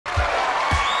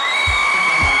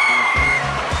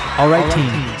Alright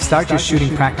team, start your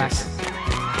shooting practice.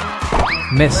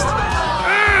 Missed.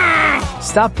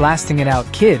 Stop blasting it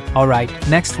out, kid. Alright,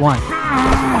 next one.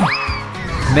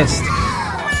 Missed.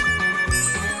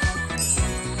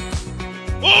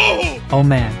 Oh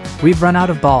man, we've run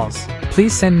out of balls.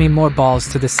 Please send me more balls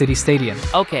to the city stadium.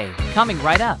 Okay, coming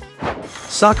right up.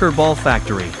 Soccer Ball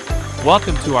Factory.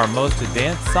 Welcome to our most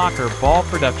advanced soccer ball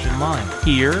production line.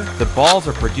 Here, the balls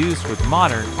are produced with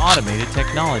modern, automated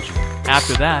technology.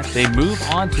 After that, they move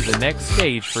on to the next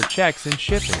stage for checks and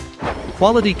shipping.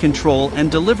 Quality Control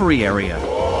and Delivery Area.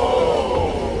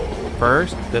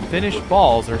 First, the finished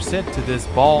balls are sent to this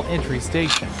ball entry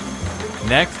station.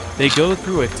 Next, they go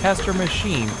through a tester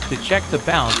machine to check the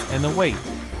bounce and the weight.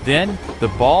 Then, the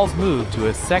balls move to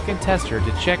a second tester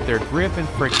to check their grip and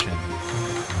friction.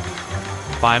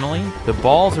 Finally, the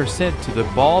balls are sent to the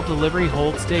ball delivery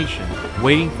hold station,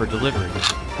 waiting for delivery.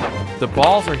 The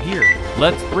balls are here.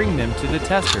 Let's bring them to the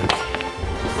testers.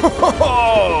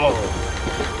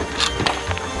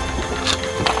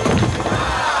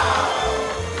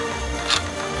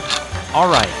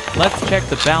 Alright, let's check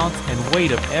the bounce and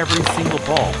weight of every single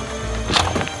ball.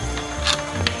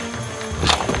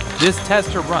 This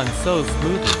tester runs so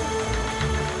smoothly.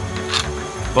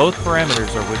 Both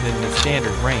parameters are within the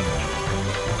standard range.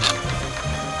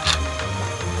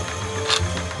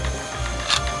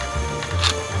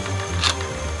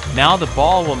 Now the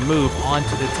ball will move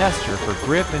onto the tester for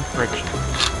grip and friction.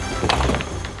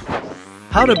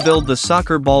 How to build the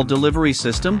soccer ball delivery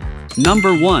system?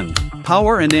 Number 1.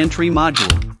 Power and Entry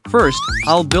Module. First,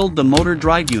 I'll build the motor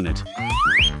drive unit.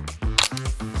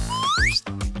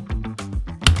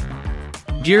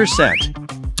 Gear set.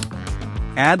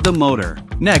 Add the motor.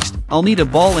 Next, I'll need a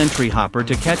ball entry hopper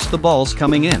to catch the balls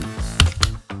coming in.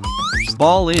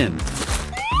 Ball in.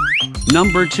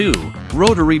 Number 2.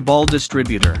 Rotary ball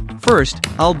distributor. First,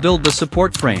 I'll build the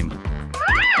support frame.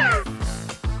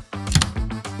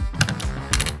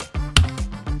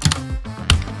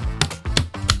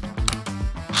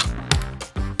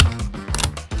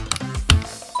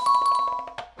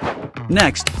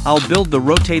 Next, I'll build the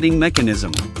rotating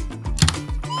mechanism.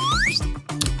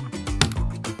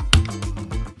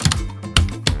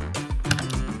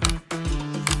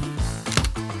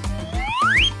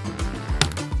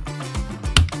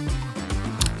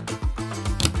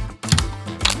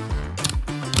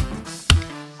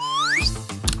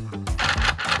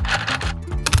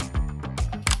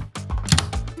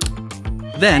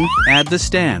 Then, add the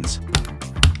stands.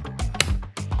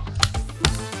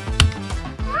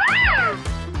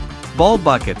 Ball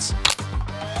buckets.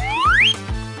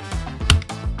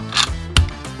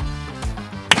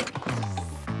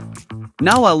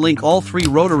 Now I'll link all 3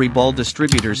 rotary ball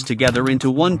distributors together into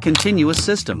one continuous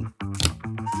system.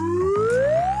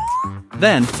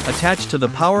 Then, attach to the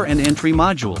power and entry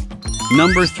module.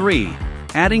 Number 3.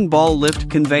 Adding ball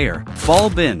lift conveyor. Ball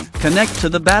bin. Connect to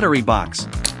the battery box.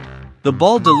 The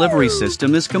ball delivery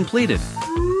system is completed.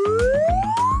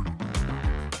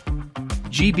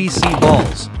 GBC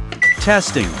balls.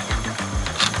 Testing.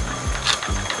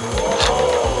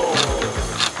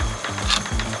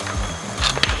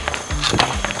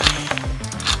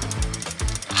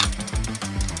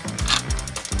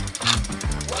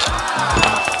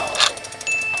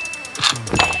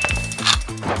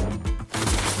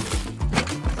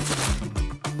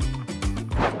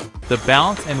 The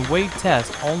bounce and weight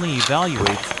test only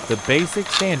evaluates the basic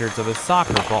standards of a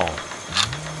soccer ball.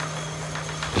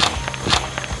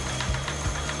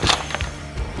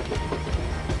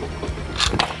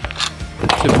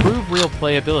 To prove real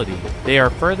playability, they are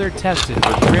further tested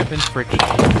for grip and friction.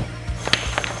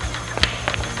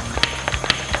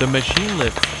 The machine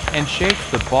lifts and shakes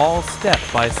the balls step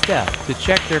by step to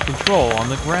check their control on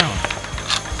the ground.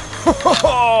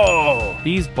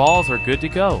 These balls are good to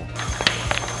go.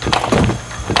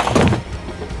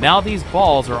 Now these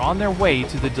balls are on their way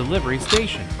to the delivery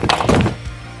station.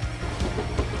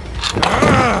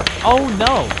 Oh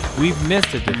no, we've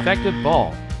missed a defective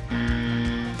ball.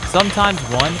 Sometimes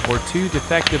 1 or 2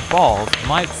 defective balls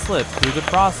might slip through the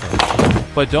process,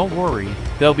 but don't worry,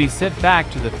 they'll be sent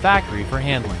back to the factory for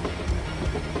handling.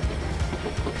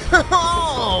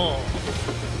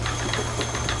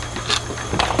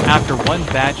 After one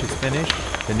batch is finished,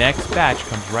 the next batch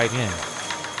comes right in.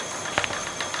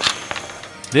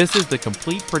 This is the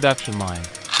complete production line,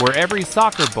 where every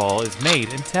soccer ball is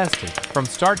made and tested. From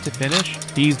start to finish,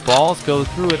 these balls go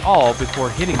through it all before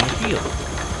hitting the field.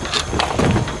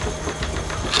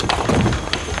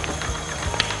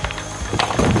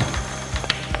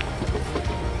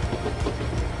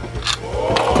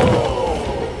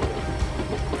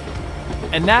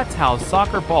 And that's how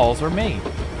soccer balls are made.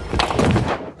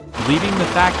 Leaving the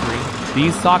factory,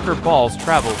 these soccer balls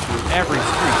travel through every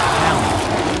street in town.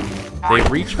 They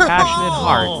reach passionate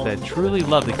hearts that truly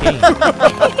love the game.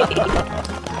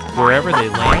 Wherever they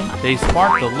land, they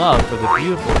spark the love for the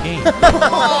beautiful game.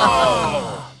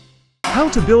 How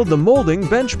to build the molding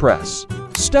bench press.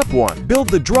 Step 1. Build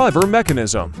the driver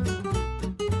mechanism.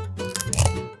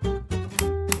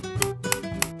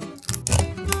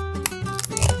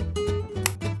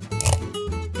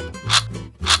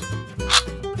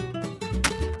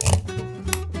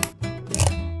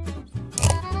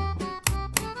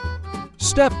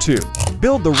 Step 2.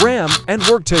 Build the ram and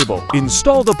work table.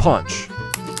 Install the punch.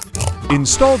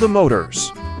 Install the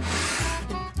motors.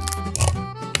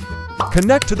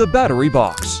 Connect to the battery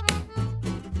box.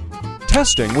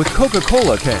 Testing with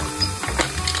Coca-Cola can.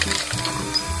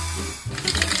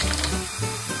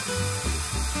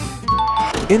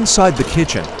 Inside the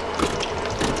kitchen.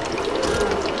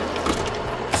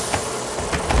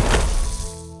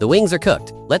 The wings are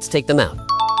cooked. Let's take them out.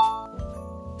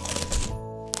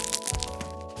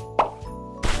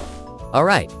 All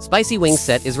right, spicy wings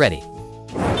set is ready.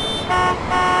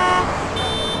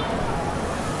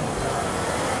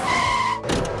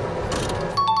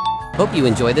 Hope you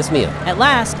enjoy this meal. At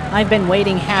last, I've been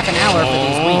waiting half an hour for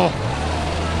these wings.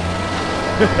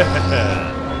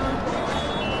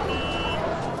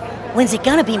 When's it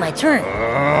gonna be my turn?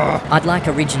 I'd like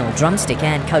original drumstick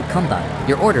and Coke combo.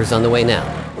 Your order's on the way now.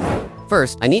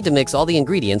 First, I need to mix all the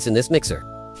ingredients in this mixer.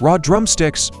 Raw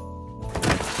drumsticks.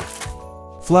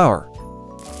 Flour.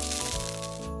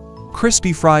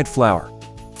 Crispy fried flour.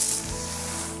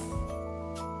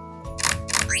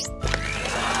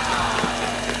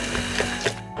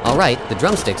 All right, the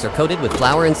drumsticks are coated with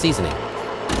flour and seasoning.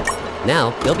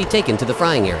 Now, they'll be taken to the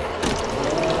frying area.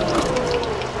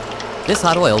 This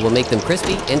hot oil will make them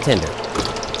crispy and tender.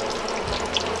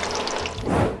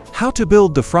 How to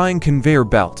build the frying conveyor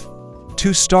belt.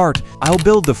 To start, I'll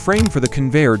build the frame for the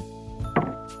conveyor.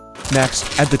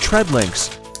 Next, add the tread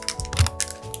links.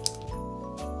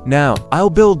 Now,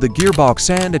 I'll build the gearbox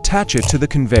and attach it to the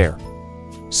conveyor.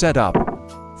 Set up.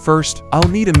 First, I'll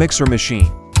need a mixer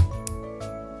machine.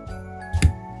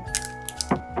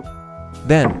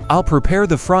 Then, I'll prepare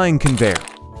the frying conveyor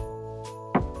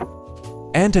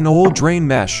and an oil drain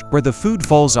mesh where the food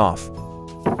falls off.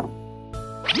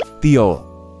 The oil.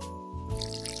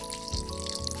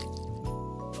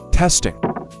 Testing.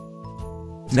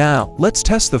 Now, let's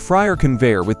test the fryer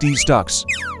conveyor with these ducts.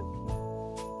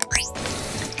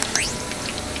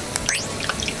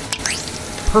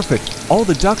 Perfect, all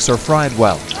the ducks are fried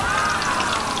well.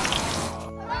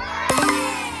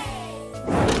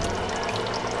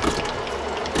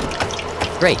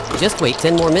 Great, just wait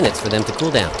 10 more minutes for them to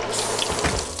cool down.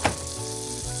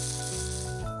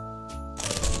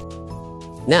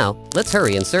 Now, let's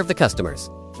hurry and serve the customers.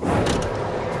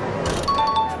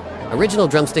 Original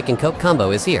drumstick and Coke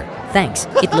combo is here. Thanks,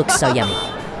 it looks so yummy.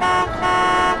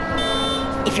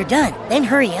 If you're done, then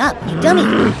hurry up, you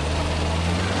dummy.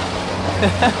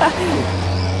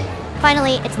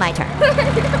 Finally, it's my turn.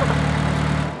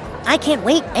 I can't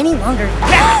wait any longer.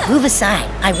 Move aside.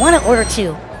 I want to order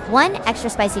 2. 1 extra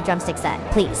spicy drumstick set,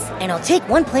 please. And I'll take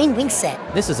 1 plain wing set.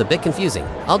 This is a bit confusing.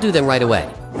 I'll do them right away.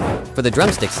 For the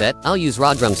drumstick set, I'll use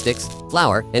raw drumsticks,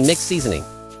 flour, and mixed seasoning.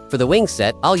 For the wings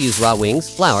set, I'll use raw wings,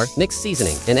 flour, mixed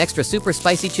seasoning, and extra super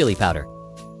spicy chili powder.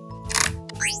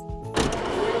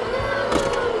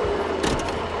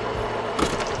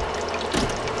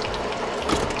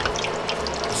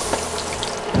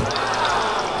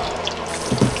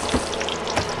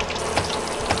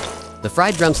 The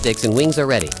fried drumsticks and wings are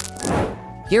ready.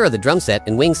 Here are the drum set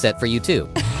and wing set for you too.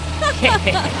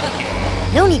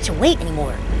 No need to wait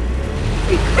anymore.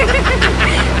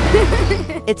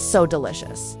 It's so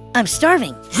delicious. I'm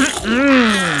starving.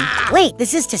 Wait,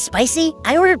 this is too spicy?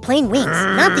 I ordered plain wings,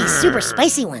 not these super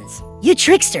spicy ones. You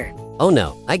trickster. Oh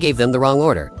no, I gave them the wrong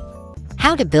order.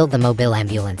 How to build the mobile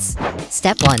ambulance.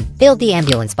 Step 1. Build the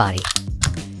ambulance body.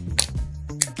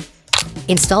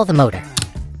 Install the motor.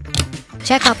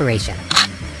 Check operation.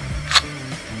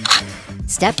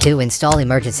 Step 2. Install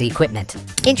emergency equipment.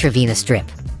 Intravenous drip.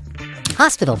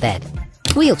 Hospital bed.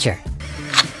 Wheelchair.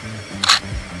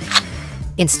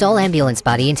 Install ambulance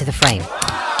body into the frame.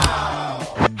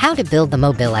 How to build the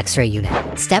mobile X-ray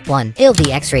unit. Step 1. Build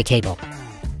the X-ray table.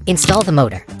 Install the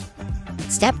motor.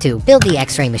 Step 2. Build the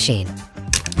X-ray machine.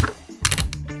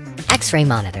 X-ray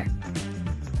monitor.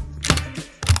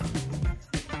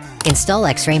 Install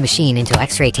X-ray machine into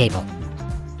X-ray table.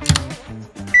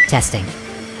 Testing.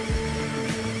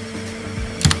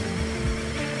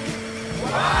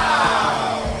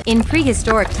 In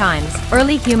prehistoric times,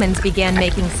 early humans began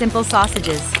making simple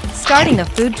sausages. starting a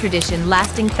food tradition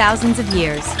lasting thousands of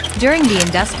years. During the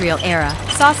industrial era,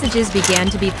 sausages began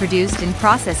to be produced in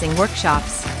processing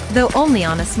workshops, though only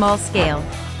on a small scale.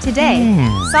 Today,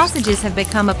 sausages have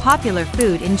become a popular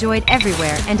food enjoyed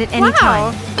everywhere and at any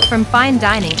time, from fine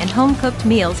dining and home-cooked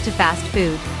meals to fast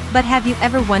food. But have you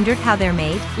ever wondered how they're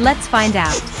made? Let's find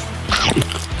out.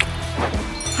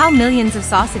 How millions of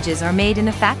sausages are made in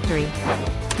a factory.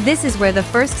 This is where the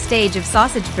first stage of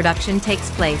sausage production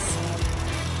takes place.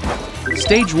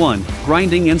 Stage 1.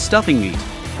 Grinding and stuffing meat.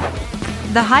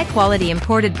 The high-quality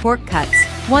imported pork cuts,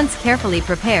 once carefully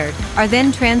prepared, are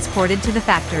then transported to the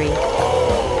factory.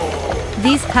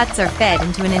 These cuts are fed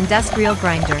into an industrial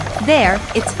grinder. There,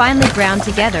 it's finely ground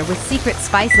together with secret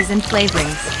spices and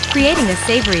flavorings, creating a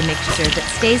savory mixture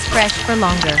that stays fresh for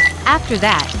longer. After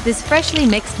that, this freshly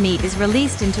mixed meat is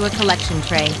released into a collection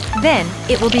tray. Then,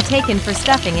 it will be taken for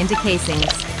stuffing into casings.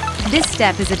 This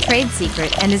step is a trade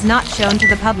secret and is not shown to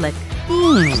the public.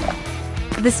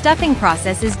 The stuffing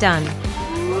process is done.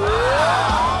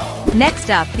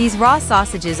 Next up, these raw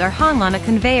sausages are hung on a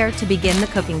conveyor to begin the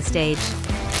cooking stage.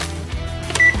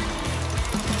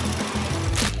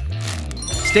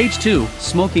 Stage 2.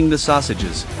 Smoking the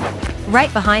sausages.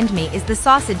 Right behind me is the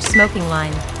sausage smoking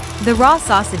line. The raw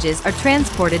sausages are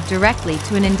transported directly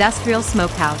to an industrial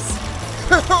smokehouse.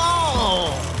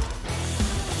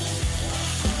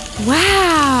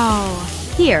 Wow!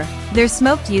 Here, they're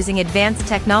smoked using advanced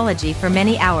technology for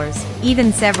many hours,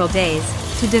 even several days,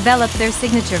 to develop their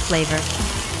signature flavor.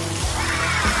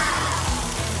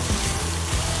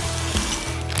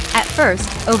 At first,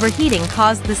 overheating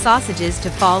caused the sausages to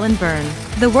fall and burn.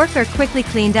 The worker quickly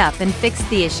cleaned up and fixed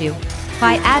the issue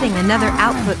by adding another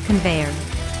output conveyor.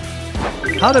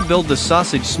 How to build the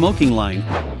sausage smoking line.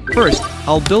 First,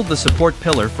 I'll build the support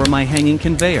pillar for my hanging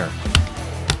conveyor.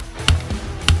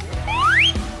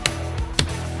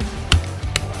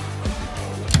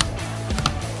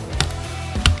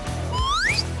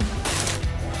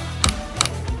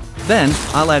 Then,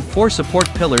 I'll add 4 support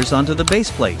pillars onto the base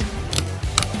plate.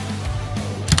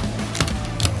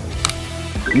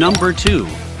 Number 2.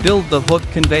 Build the hook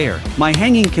conveyor. My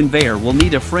hanging conveyor will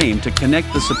need a frame to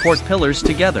connect the support pillars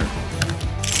together.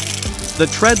 The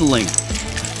tread link.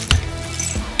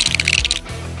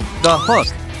 The hook.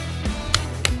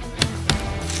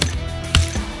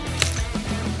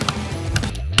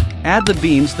 Add the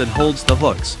beams that holds the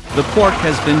hooks. The pork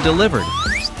has been delivered.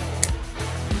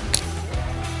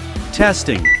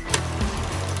 Testing.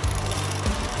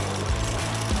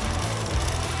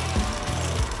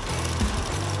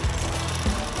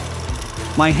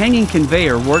 My hanging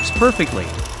conveyor works perfectly.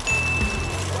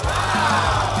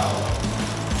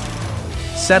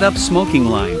 Set up smoking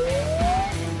line.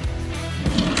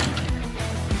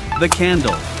 The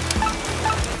candle.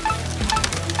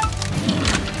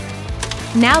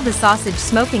 Now the sausage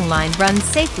smoking line runs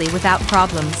safely without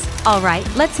problems. Alright,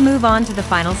 let's move on to the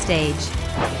final stage.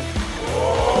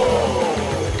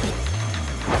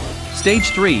 Stage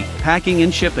 3. Packing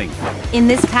and shipping. In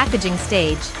this packaging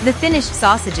stage, the finished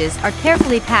sausages are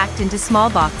carefully packed into small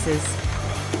boxes.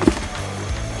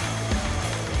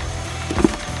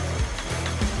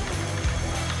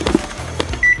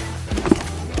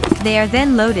 They are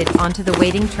then loaded onto the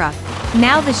waiting truck.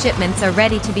 Now the shipments are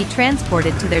ready to be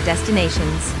transported to their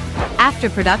destinations. After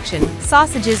production,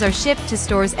 sausages are shipped to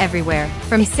stores everywhere,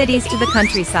 from cities to the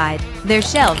countryside. They're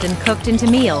shelved and cooked into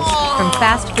meals, from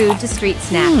fast food to street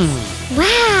snacks.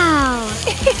 Wow!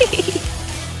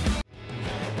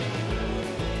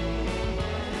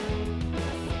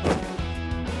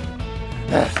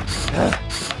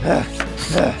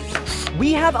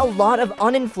 We have a lot of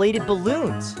uninflated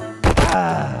balloons.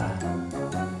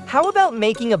 How about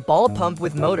making a ball pump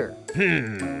with motor?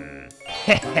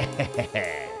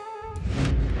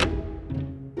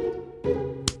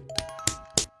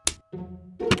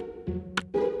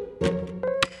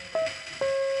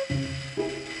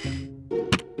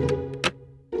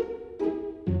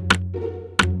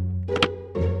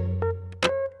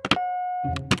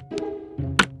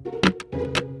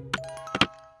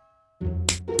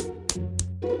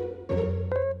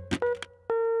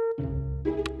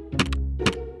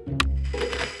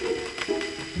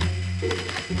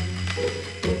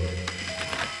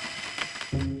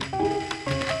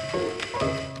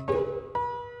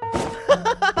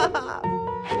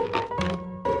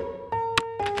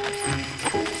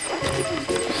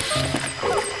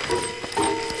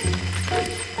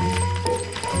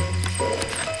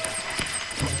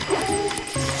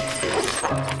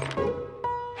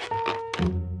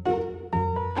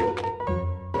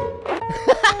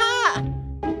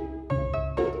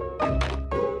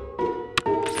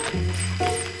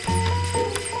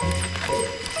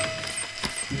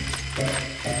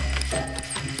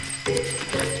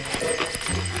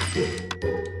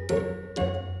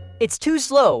 It's too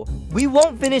slow. We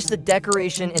won't finish the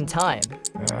decoration in time.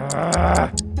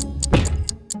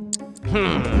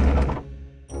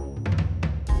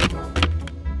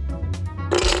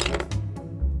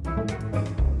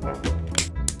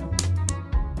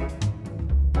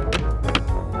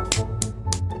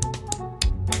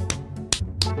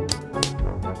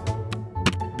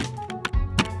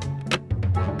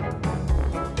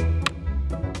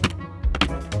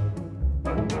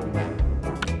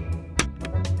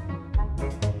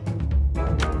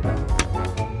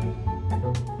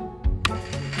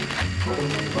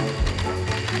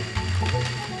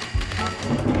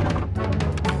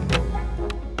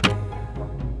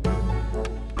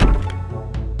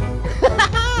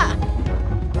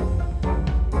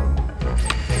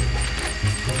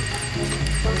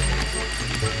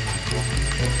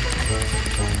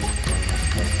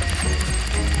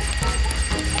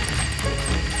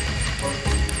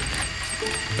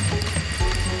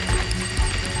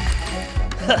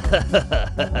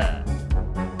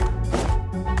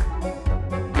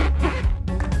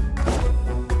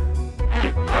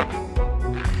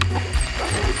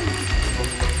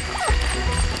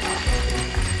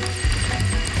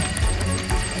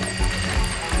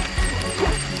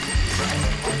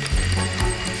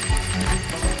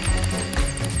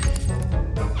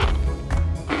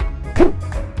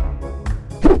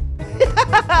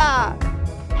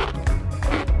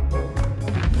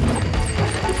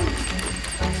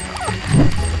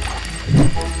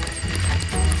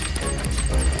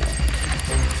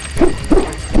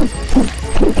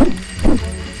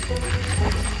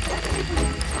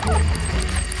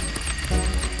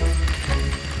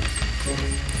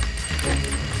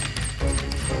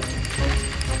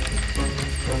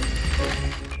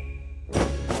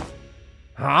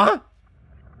 Huh?